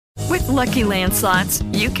Lucky Land Slots,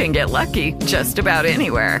 you can get lucky just about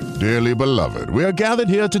anywhere. Dearly beloved, we are gathered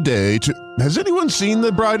here today to... Has anyone seen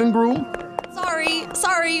the bride and groom?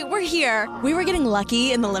 Sorry, we're here. We were getting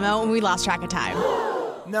lucky in the limo and we lost track of time.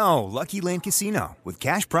 No, Lucky Land Casino, with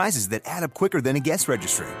cash prizes that add up quicker than a guest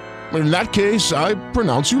registry. In that case, I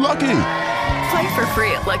pronounce you lucky. Play for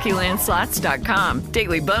free at LuckyLandSlots.com.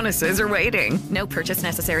 Daily bonuses are waiting. No purchase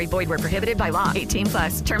necessary. Void where prohibited by law.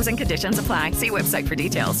 18+. Terms and conditions apply. See website for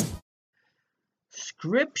details.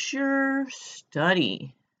 Scripture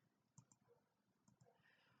study.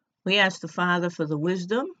 We ask the Father for the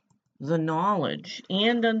wisdom, the knowledge,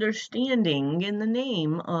 and understanding in the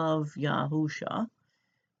name of Yahusha,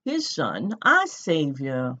 his Son, our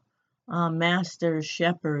Savior, our Master,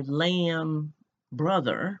 Shepherd, Lamb,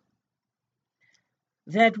 Brother,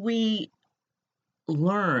 that we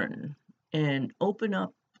learn and open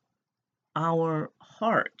up our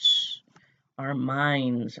hearts, our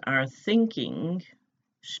minds, our thinking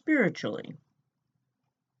spiritually.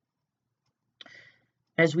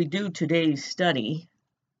 As we do today's study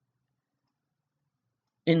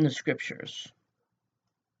in the Scriptures.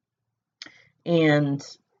 And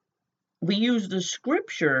we use the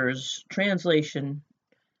Scriptures translation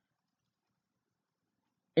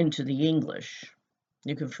into the English.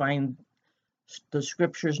 You can find the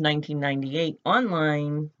Scriptures 1998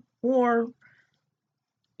 online, or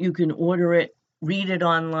you can order it, read it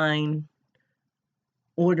online,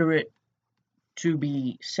 order it to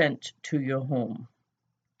be sent to your home.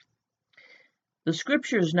 The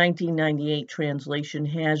Scriptures 1998 translation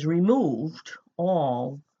has removed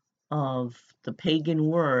all of the pagan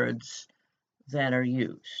words that are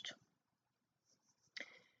used.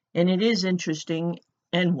 And it is interesting,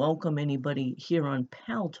 and welcome anybody here on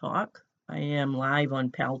Pal Talk. I am live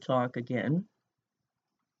on Pal Talk again.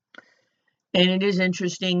 And it is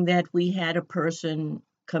interesting that we had a person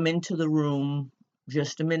come into the room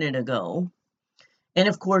just a minute ago. And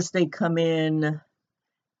of course they come in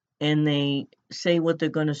and they say what they're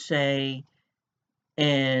going to say,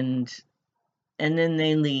 and then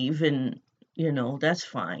they leave, and that's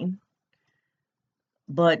fine.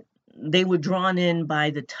 But they were drawn in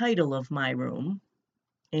by the title of my room,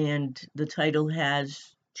 and the title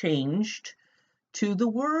has changed to "The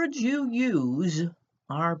Words You Use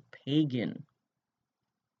Are Pagan."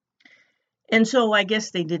 And so I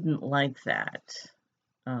guess they didn't like that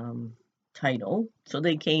title, so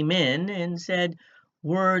they came in and said,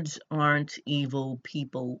 "Words aren't evil,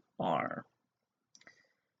 people are."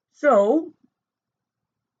 So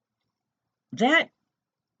that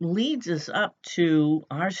leads us up to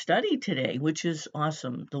our study today, which is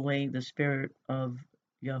awesome, the way the Spirit of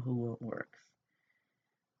Yahuwah works.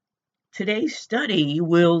 Today's study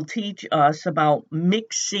will teach us about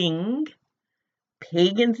mixing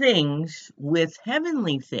pagan things with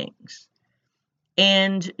heavenly things.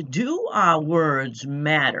 And do our words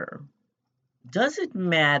matter? Does it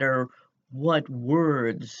matter what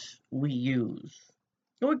words we use?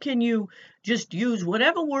 Or can you just use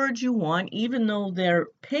whatever words you want, even though they're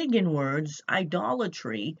pagan words,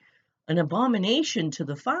 idolatry, an abomination to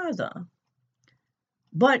the Father?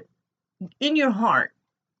 But in your heart,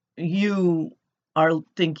 you are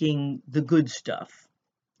thinking the good stuff,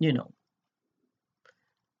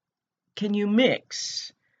 Can you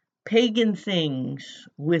mix pagan things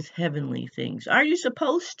with heavenly things? Are you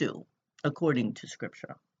supposed to, according to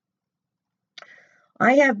Scripture?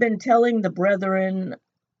 I have been telling the brethren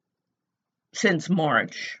since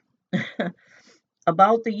March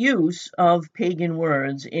about the use of pagan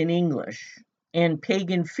words in English and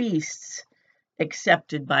pagan feasts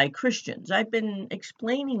accepted by Christians. I've been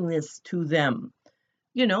explaining this to them,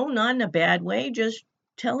 not in a bad way, just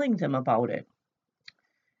telling them about it.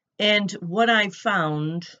 And what I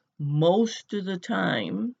found most of the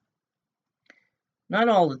time, not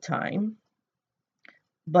all the time,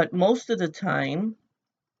 but most of the time,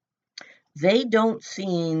 they don't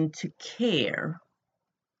seem to care.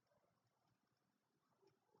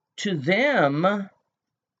 To them,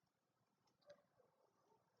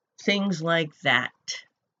 things like that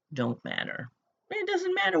don't matter. It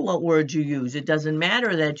doesn't matter what words you use. It doesn't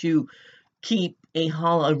matter that you keep a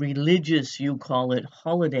religious, you call it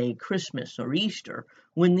holiday, Christmas or Easter,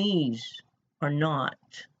 when these are not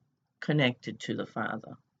connected to the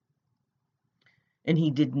Father. And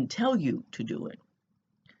He didn't tell you to do it.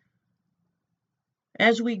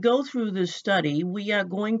 As we go through this study, we are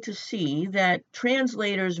going to see that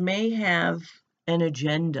translators may have an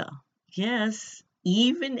agenda. Yes,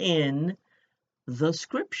 even in the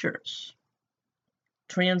Scriptures.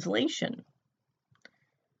 Translation.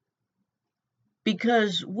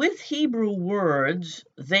 Because with Hebrew words,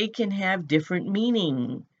 they can have different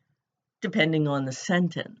meaning depending on the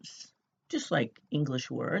sentence. Just like English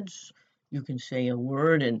words, you can say a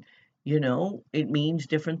word and, it means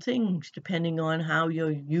different things depending on how you're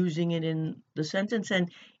using it in the sentence, and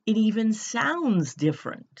it even sounds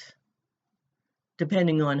different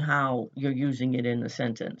depending on how you're using it in the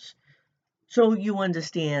sentence. So you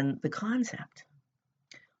understand the concept.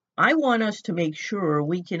 I want us to make sure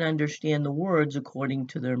we can understand the words according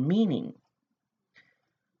to their meaning.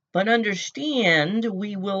 But understand,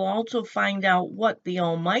 we will also find out what the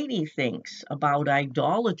Almighty thinks about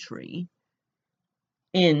idolatry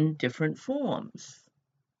in different forms.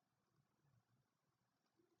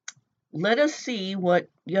 Let us see what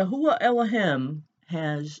Yahuwah Elohim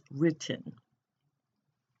has written.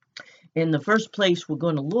 And the first place we're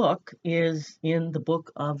going to look is in the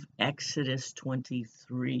book of Exodus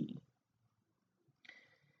 23.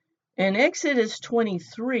 In Exodus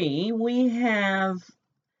 23, we have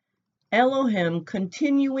Elohim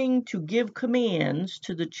continuing to give commands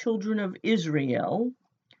to the children of Israel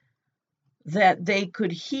that they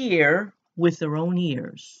could hear with their own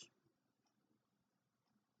ears.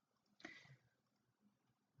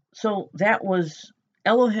 So that was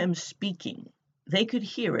Elohim speaking. They could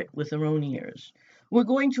hear it with their own ears. We're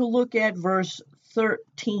going to look at verse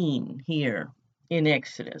 13 here in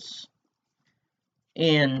Exodus.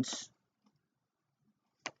 And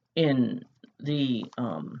in the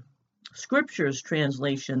Scriptures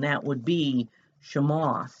translation, that would be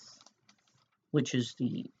Shemoth, which is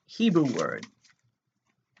the Hebrew word.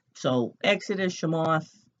 So Exodus, Shemoth,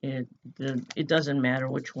 it doesn't matter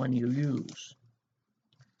which one you use.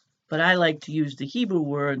 But I like to use the Hebrew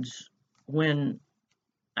words when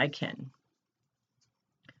I can,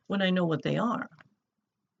 when I know what they are.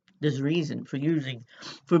 There's a reason for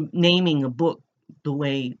naming a book the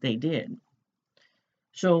way they did.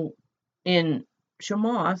 So in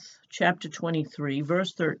Shemoth, chapter 23,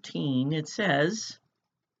 verse 13, it says,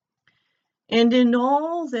 "And in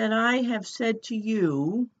all that I have said to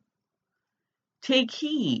you, take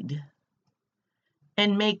heed,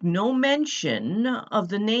 and make no mention of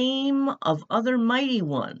the name of other mighty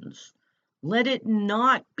ones. Let it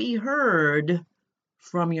not be heard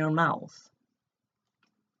from your mouth."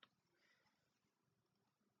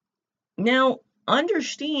 Now,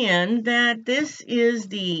 understand that this is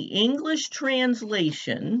the English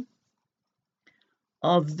translation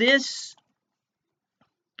of this,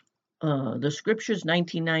 the Scriptures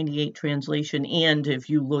 1998 translation, and if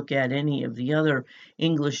you look at any of the other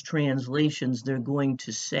English translations, they're going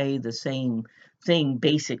to say the same thing,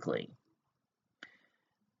 basically.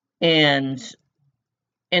 And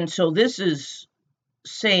so this is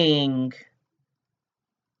saying,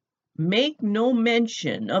 make no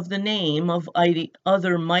mention of the name of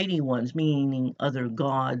other mighty ones, meaning other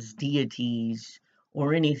gods, deities,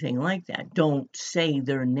 or anything like that. Don't say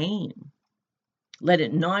their name. Let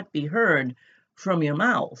it not be heard from your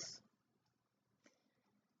mouth.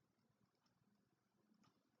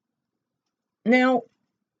 Now,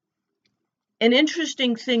 an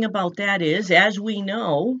interesting thing about that is, as we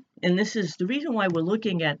know, and this is the reason why we're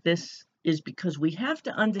looking at this, is because we have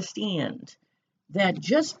to understand that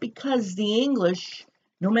just because the English,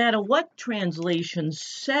 no matter what translation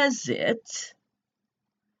says it,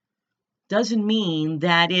 doesn't mean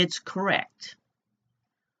that it's correct.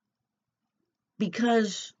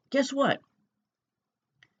 Because guess what?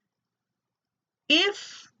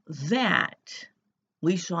 If that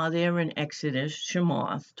we saw there in Exodus,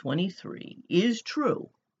 Shemoth 23, is true,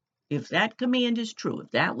 if that command is true,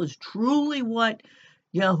 if that was truly what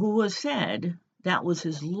Yahuwah said, that was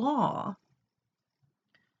his law,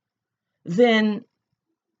 then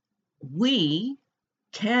we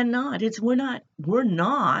cannot, we're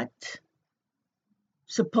not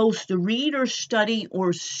supposed to read or study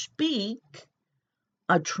or speak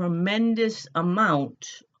a tremendous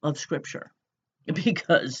amount of Scripture.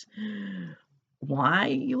 Because, why,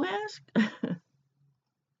 you ask?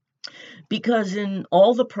 Because in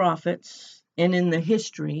all the prophets, and in the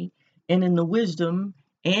history, and in the wisdom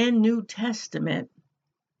and New Testament,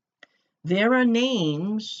 there are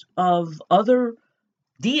names of other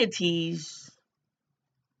deities,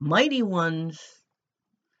 mighty ones,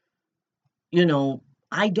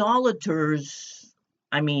 idolaters,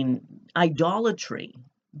 idolatry.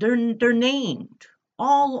 They're named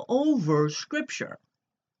all over Scripture,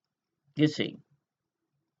 you see.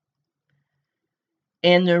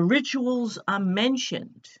 And their rituals are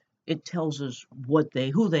mentioned. It tells us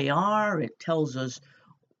who they are. It tells us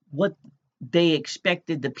what they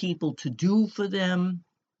expected the people to do for them,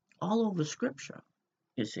 all over Scripture,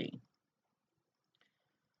 you see.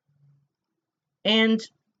 And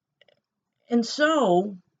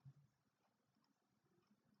so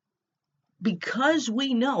because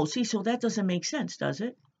we know, see, so that doesn't make sense, does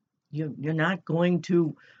it? You're not going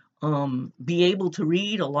to be able to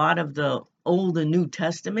read a lot of the Old and New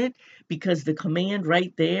Testament because the command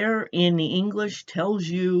right there in the English tells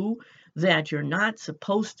you that you're not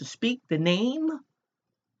supposed to speak the name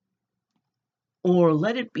or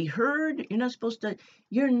let it be heard. You're not supposed to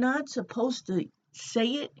say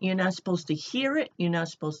it. You're not supposed to hear it. You're not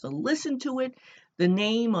supposed to listen to it, the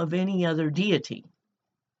name of any other deity.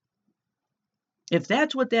 If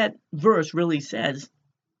that's what that verse really says,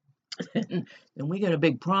 then we got a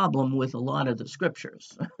big problem with a lot of the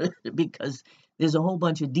scriptures because there's a whole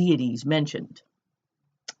bunch of deities mentioned.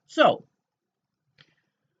 So,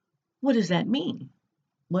 what does that mean?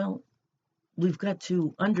 Well, we've got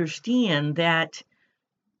to understand that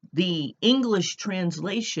the English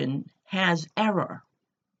translation has error.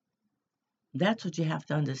 That's what you have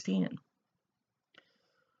to understand.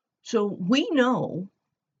 So we know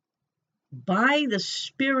by the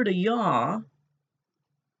Spirit of Yah,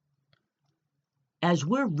 as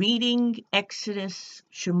we're reading Exodus,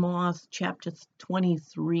 Shemoth, chapter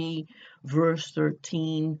 23, verse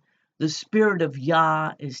 13, the Spirit of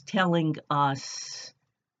Yah is telling us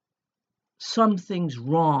something's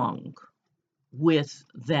wrong with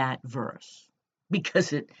that verse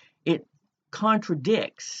because it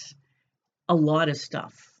contradicts a lot of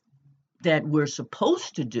stuff that we're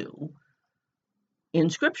supposed to do in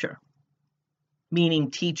Scripture,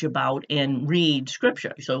 meaning teach about and read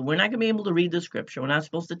Scripture. So we're not going to be able to read the Scripture. We're not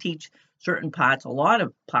supposed to teach certain parts, a lot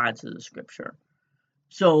of parts of the Scripture.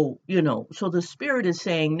 So, so the Spirit is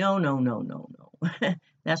saying, no.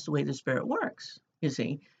 That's the way the Spirit works, you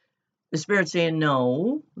see. The Spirit's saying,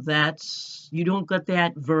 no, you don't get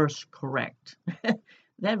that verse correct.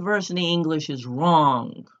 That verse in the English is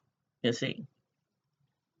wrong, you see.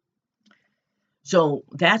 So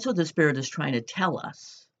that's what the Spirit is trying to tell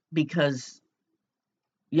us, because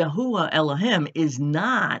Yahuwah Elohim is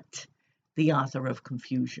not the author of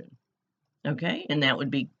confusion, okay? And that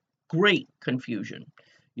would be great confusion.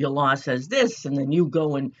 Your law says this, and then you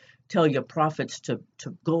go and tell your prophets to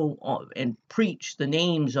go and preach the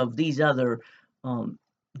names of these other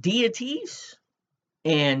deities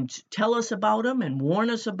and tell us about them and warn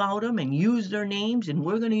us about them and use their names, and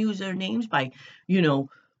we're going to use their names by,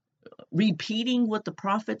 repeating what the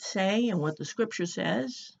prophets say and what the Scripture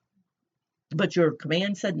says. But your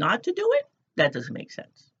command said not to do it? That doesn't make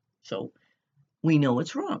sense. So we know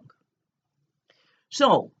it's wrong.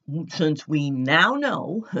 So since we now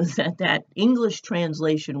know that English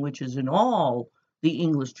translation, which is in all the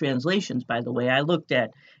English translations, by the way, I looked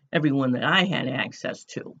at every one that I had access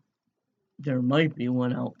to. There might be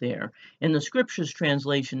one out there. And the Scriptures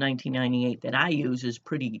translation 1998 that I use is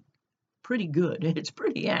pretty good. It's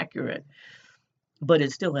pretty accurate. But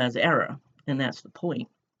it still has error, and that's the point.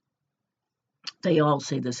 They all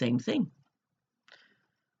say the same thing.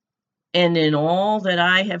 And in all that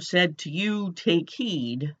I have said to you, take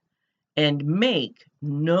heed, and make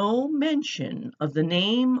no mention of the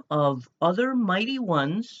name of other mighty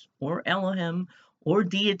ones, or Elohim, or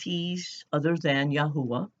deities other than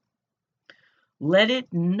Yahuwah. Let it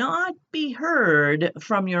not be heard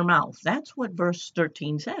from your mouth. That's what verse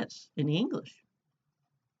 13 says in the English.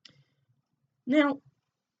 Now,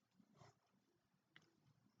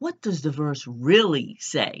 what does the verse really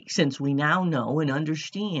say, since we now know and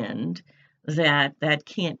understand that that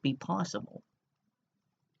can't be possible?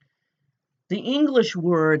 The English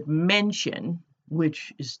word mention,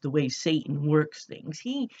 which is the way Satan works things,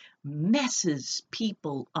 he messes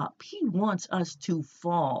people up. He wants us to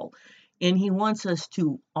fall, and he wants us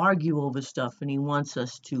to argue over stuff, and he wants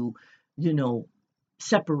us to,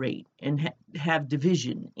 separate and have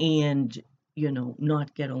division and,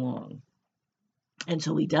 not get along. And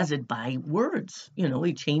so he does it by words.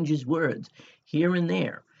 He changes words here and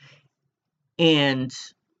there. And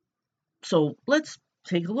so let's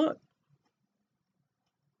take a look.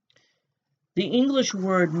 The English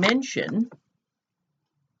word mention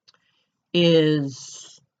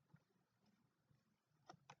is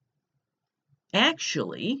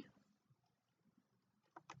actually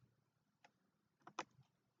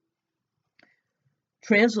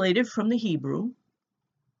translated from the Hebrew,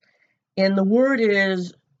 and the word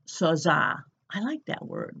is sazah. I like that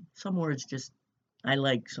word. I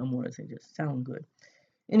like some words, they just sound good.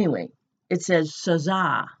 Anyway, it says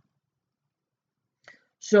sazah.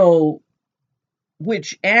 So,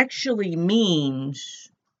 which actually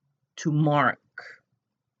means to mark,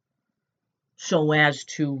 so as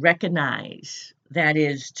to recognize, that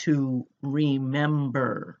is to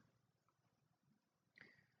remember.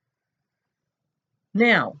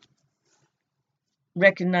 Now,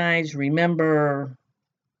 recognize, remember,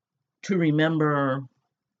 to remember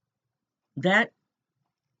that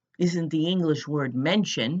isn't the English word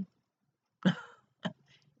mention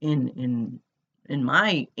in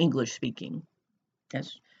my English speaking.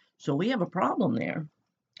 Yes. So we have a problem there.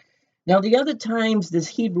 Now, the other times this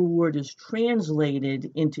Hebrew word is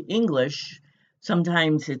translated into English,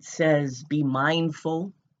 sometimes it says be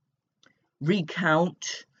mindful,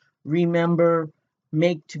 recount, remember,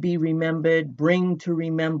 make to be remembered, bring to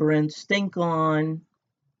remembrance, think on.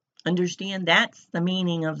 Understand that's the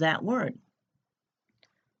meaning of that word.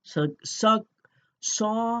 So,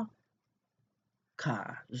 zaka.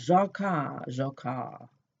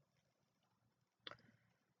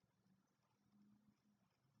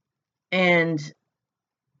 And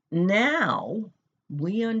now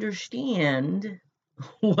we understand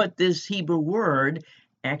what this Hebrew word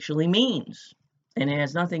actually means. And it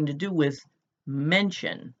has nothing to do with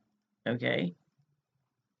mention, okay?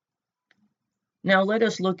 Now let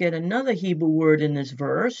us look at another Hebrew word in this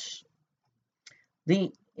verse.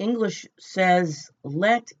 The English says,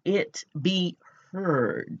 let it be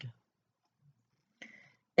heard.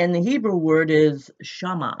 And the Hebrew word is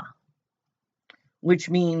shama, which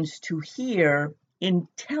means to hear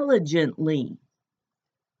intelligently.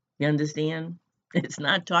 You understand? It's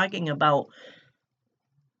not talking about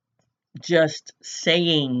just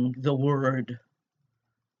saying the word.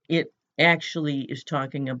 It actually is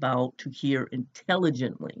talking about to hear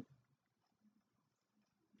intelligently.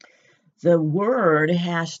 The word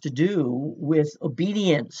has to do with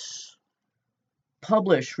obedience,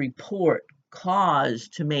 publish, report, cause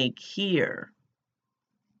to make, hear.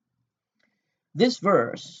 This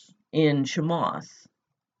verse in Shemoth,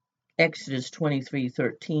 Exodus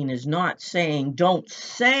 23:13, is not saying don't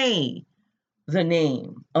say the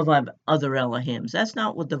name of other Elohims. That's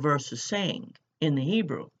not what the verse is saying in the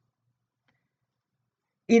Hebrew.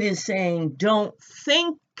 It is saying don't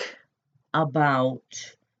think about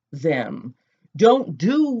them. Don't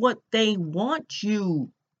do what they want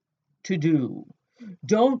you to do.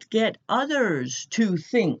 Don't get others to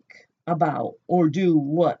think about or do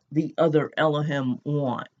what the other Elohim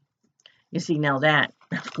want. You see, now that,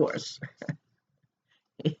 of course,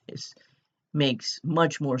 makes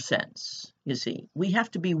much more sense. You see, we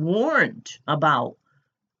have to be warned about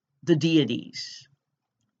the deities,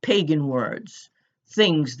 pagan words,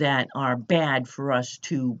 things that are bad for us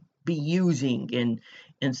to be using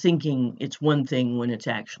and thinking it's one thing when it's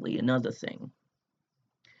actually another thing.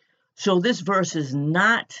 So this verse is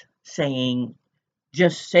not saying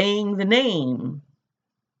just saying the name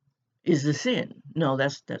is the sin. No,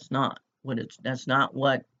 that's not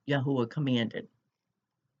what Yahuwah commanded.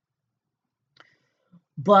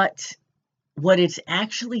 But what it's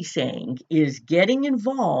actually saying is getting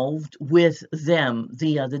involved with them,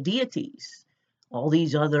 the other deities, all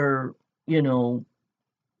these other,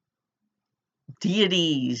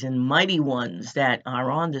 deities and mighty ones that are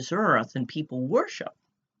on this earth and people worship.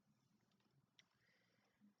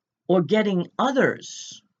 Or getting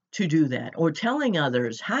others to do that, or telling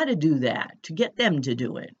others how to do that, to get them to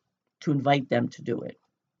do it, to invite them to do it.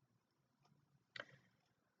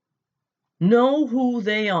 Know who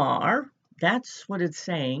they are. That's what it's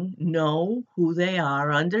saying. Know who they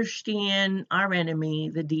are. Understand our enemy,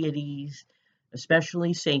 the deities,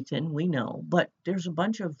 especially Satan, we know. But there's a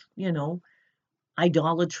bunch of,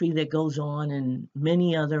 idolatry that goes on in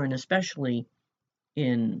many other, and especially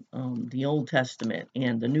in the Old Testament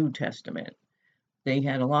and the New Testament. They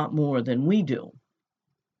had a lot more than we do.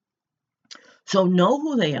 So know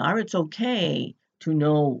who they are. It's okay to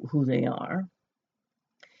know who they are.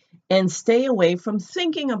 And stay away from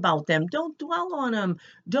thinking about them. Don't dwell on them.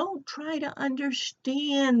 Don't try to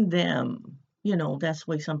understand them. That's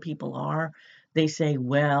the way some people are. They say,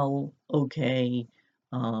 well, okay,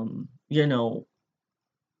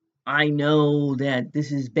 I know that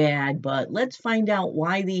this is bad, but let's find out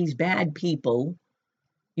why these bad people,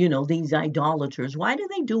 these idolaters, why do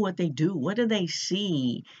they do what they do? What do they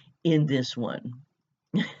see in this one?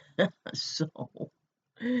 So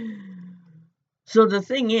the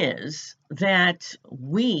thing is that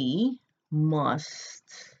we must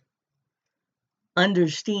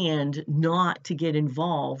understand not to get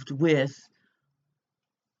involved with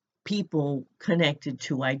people connected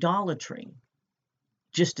to idolatry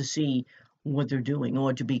just to see what they're doing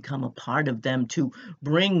or to become a part of them, to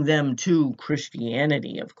bring them to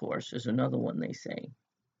Christianity, of course, is another one they say.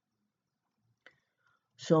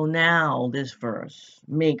 So now this verse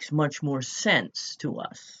makes much more sense to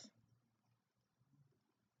us.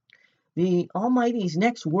 The Almighty's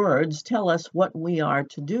next words tell us what we are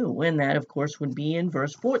to do, and that, of course, would be in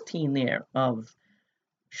verse 14 there of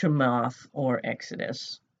Shemoth or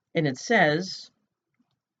Exodus. And it says,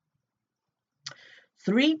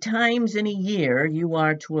 3 times in a year you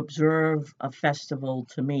are to observe a festival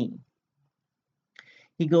to me.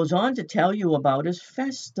 He goes on to tell you about his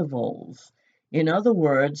festivals. In other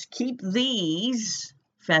words, keep these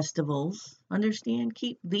festivals. Understand?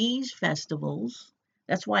 Keep these festivals.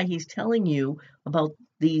 That's why he's telling you about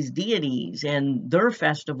these deities and their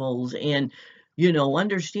festivals and,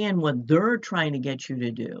 understand what they're trying to get you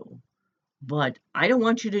to do. But I don't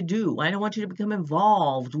want you to become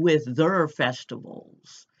involved with their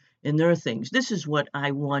festivals and their things. This is what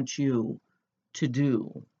I want you to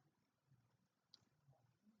do.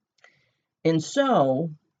 And so,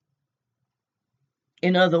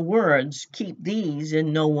 in other words, keep these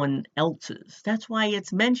and no one else's. That's why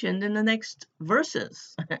it's mentioned in the next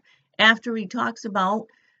verses. After he talks about,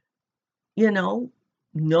 know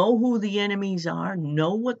who the enemies are,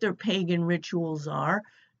 know what their pagan rituals are,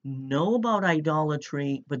 know about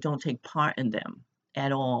idolatry, but don't take part in them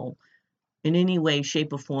at all in any way,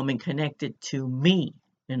 shape, or form and connect it to me,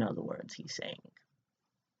 in other words, he's saying.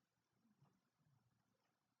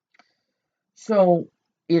 So,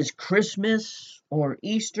 is Christmas or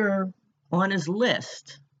Easter on his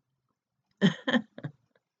list?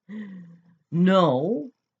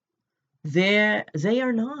 No, they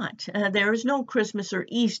are not. There is no Christmas or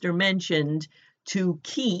Easter mentioned to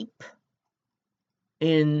keep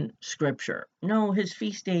in Scripture. No, his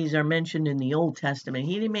feast days are mentioned in the Old Testament.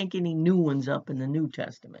 He didn't make any new ones up in the New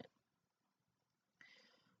Testament.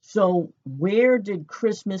 So where did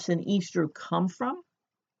Christmas and Easter come from?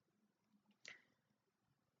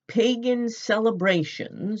 Pagan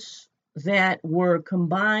celebrations that were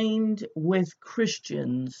combined with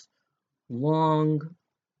Christians long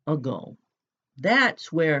ago.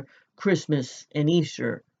 That's where Christmas and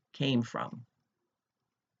Easter came from.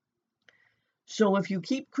 So if you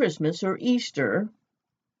keep Christmas or Easter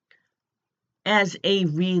as a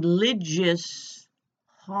religious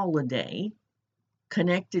holiday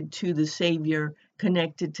connected to the Savior,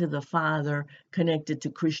 connected to the Father, connected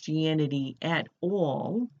to Christianity at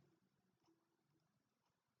all,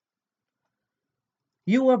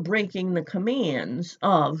 you are breaking the commands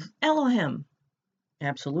of Elohim.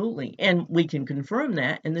 Absolutely. And we can confirm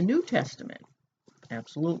that in the New Testament.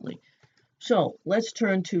 Absolutely. So let's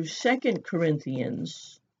turn to 2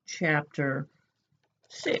 Corinthians chapter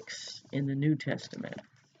 6 in the New Testament.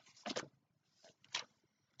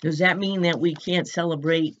 Does that mean that we can't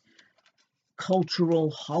celebrate cultural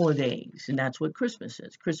holidays? And that's what Christmas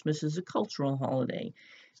is. Christmas is a cultural holiday.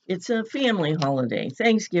 It's a family holiday.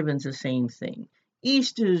 Thanksgiving's the same thing.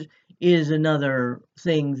 Easter is another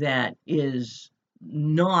thing that is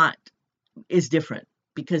different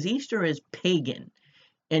because Easter is pagan.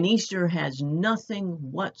 And Easter has nothing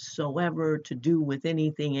whatsoever to do with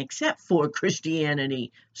anything except for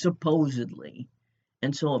Christianity, supposedly.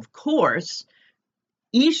 And so, of course,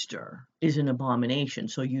 Easter is an abomination,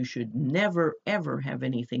 so you should never, ever have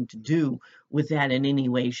anything to do with that in any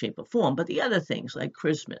way, shape, or form. But the other things like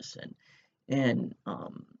Christmas and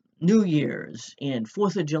New Year's and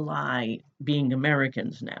 4th of July, being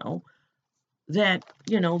Americans now, that,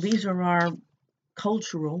 these are our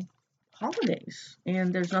cultural holidays,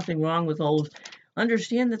 and there's nothing wrong with those.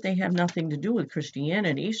 Understand that they have nothing to do with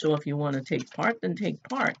Christianity, so if you want to take part, then take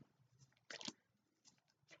part.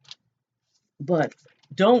 But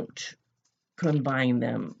don't combine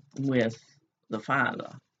them with the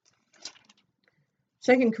Father.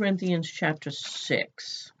 2 Corinthians chapter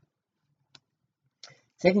 6.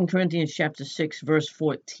 2 Corinthians chapter 6, verse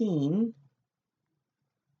 14.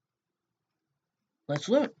 Let's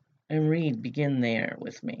look and read. Begin there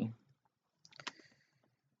with me.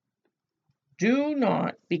 Do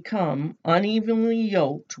not become unevenly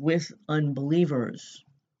yoked with unbelievers.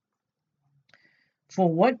 For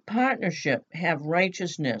what partnership have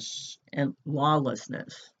righteousness and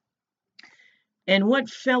lawlessness? And what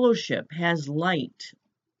fellowship has light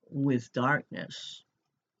with darkness?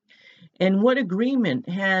 And what agreement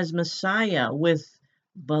has Messiah with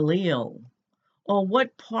Belial? Or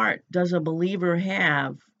what part does a believer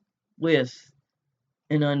have with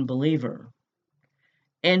an unbeliever?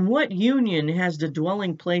 And what union has the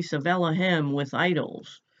dwelling place of Elohim with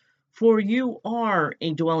idols? For you are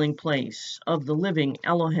a dwelling place of the living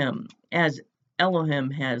Elohim, as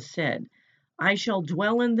Elohim has said, I shall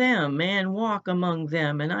dwell in them and walk among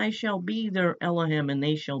them, and I shall be their Elohim, and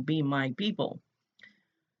they shall be my people.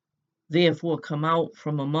 Therefore come out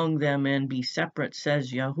from among them and be separate,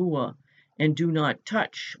 says Yahuwah, and do not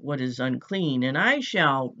touch what is unclean, and I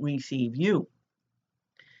shall receive you.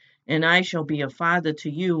 And I shall be a father to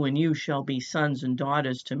you, and you shall be sons and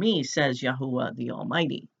daughters to me, says Yahuwah the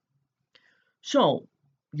Almighty. So,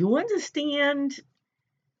 you understand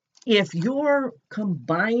if you're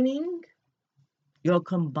combining the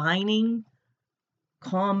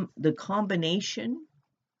combination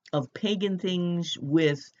of pagan things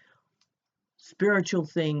with spiritual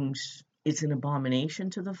things, it's an abomination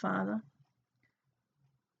to the Father.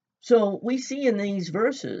 So we see in these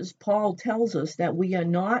verses, Paul tells us that we are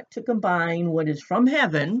not to combine what is from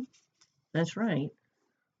heaven, that's right,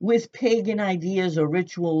 with pagan ideas or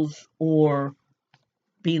rituals or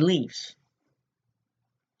beliefs.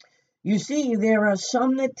 You see, there are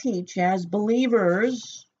some that teach as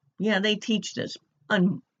believers, yeah, they teach this,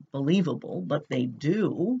 unbelievable, but they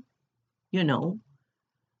do, you know.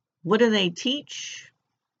 What do they teach?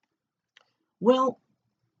 Well,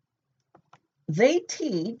 they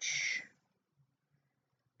teach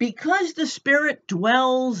because the Spirit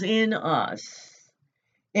dwells in us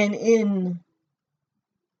and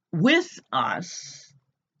with us,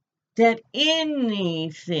 that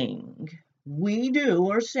anything we do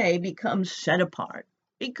or say becomes set apart,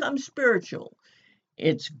 becomes spiritual.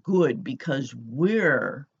 It's good because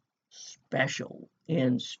we're special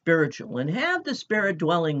and spiritual and have the Spirit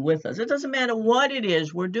dwelling with us. It doesn't matter what it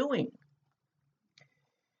is we're doing.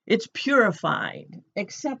 It's purified,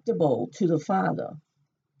 acceptable to the Father.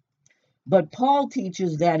 But Paul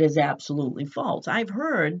teaches that is absolutely false. I've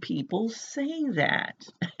heard people say that,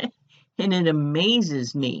 and it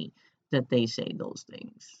amazes me that they say those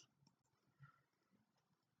things.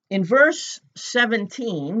 In verse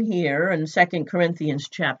 17 here in 2 Corinthians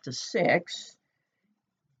chapter 6,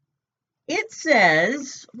 it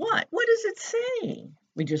says, what? What does it say?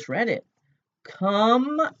 We just read it.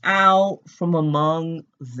 Come out from among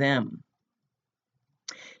them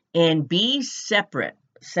and be separate,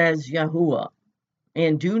 says Yahuwah,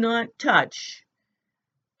 and do not touch.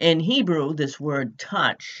 In Hebrew, this word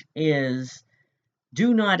touch is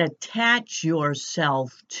do not attach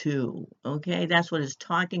yourself to, okay? That's what it's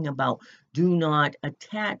talking about. Do not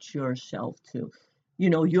attach yourself to.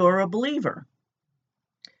 You know, you're a believer.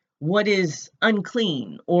 What is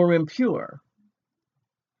unclean or impure?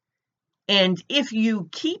 And if you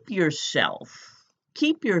keep yourself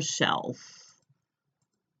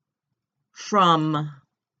from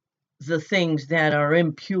the things that are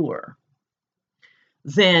impure,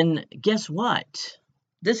 then guess what?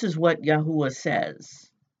 This is what Yahuwah says.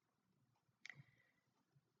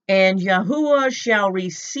 And Yahuwah shall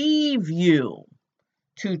receive you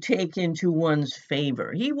to take into one's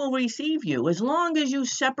favor. He will receive you as long as you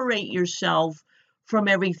separate yourself from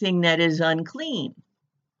everything that is unclean.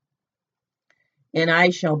 And I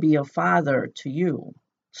shall be a father to you.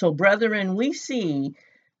 So, brethren, we see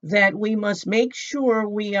that we must make sure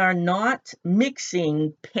we are not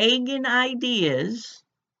mixing pagan ideas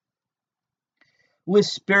with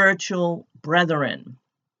spiritual brethren.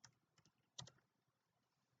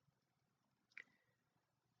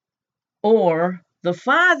 Or the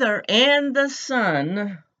Father and the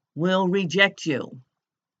Son will reject you.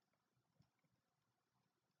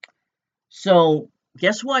 So,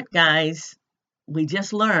 guess what, guys? We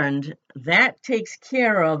just learned that takes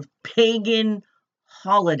care of pagan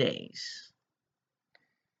holidays.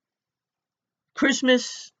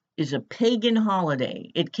 Christmas is a pagan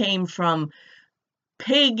holiday. It came from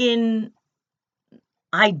pagan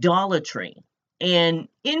idolatry and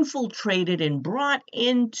infiltrated and brought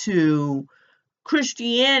into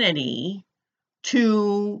Christianity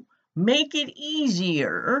to make it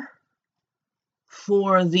easier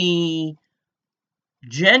for the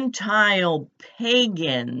Gentile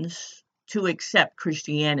pagans to accept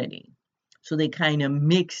Christianity. So they kind of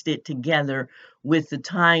mixed it together with the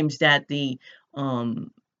times that the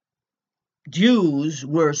Jews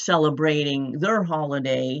were celebrating their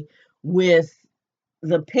holiday with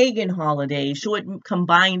the pagan holiday. So it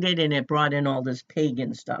combined it and it brought in all this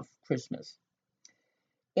pagan stuff, Christmas.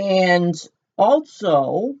 And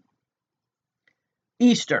also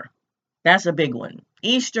Easter. That's a big one.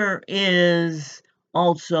 Easter is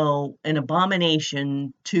also an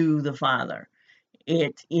abomination to the Father.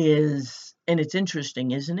 It is, and it's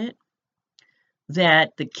interesting, isn't it?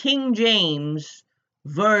 That the King James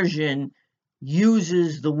Version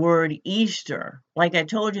uses the word Easter. Like I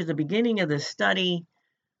told you at the beginning of the study,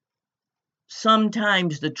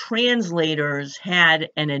 sometimes the translators had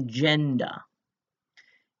an agenda.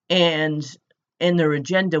 And their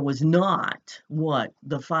agenda was not what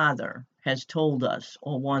the Father has told us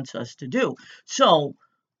or wants us to do. So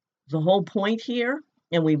the whole point here,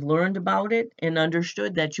 and we've learned about it and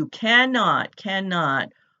understood that you cannot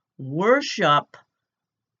worship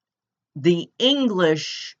the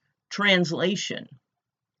English translation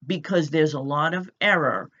because there's a lot of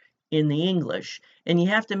error in the English. And you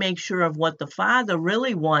have to make sure of what the Father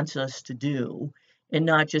really wants us to do and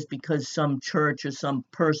not just because some church or some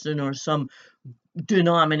person or some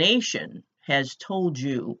denomination has told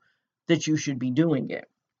you that you should be doing it.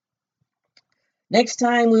 Next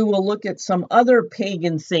time we will look at some other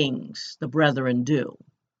pagan things the brethren do.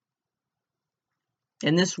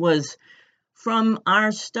 And this was from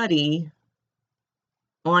our study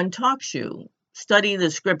on TalkShoe. Study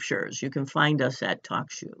the Scriptures. You can find us at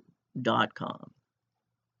TalkShoe.com.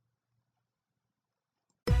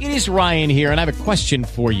 It is Ryan here, and I have a question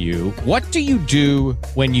for you. What do you do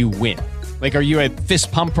when you win? Like, are you a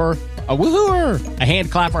fist pumper, a woohooer, a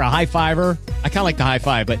hand clapper, a high fiver? I kind of like the high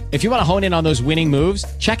five, but if you want to hone in on those winning moves,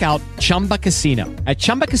 check out Chumba Casino. At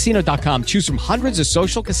ChumbaCasino.com, choose from hundreds of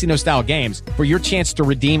social casino-style games for your chance to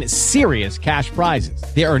redeem serious cash prizes.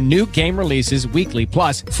 There are new game releases weekly,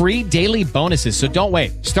 plus free daily bonuses. So don't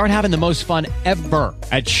wait. Start having the most fun ever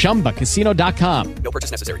at ChumbaCasino.com. No purchase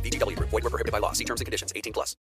necessary. VGW. Void where prohibited by law. See terms and conditions. 18+.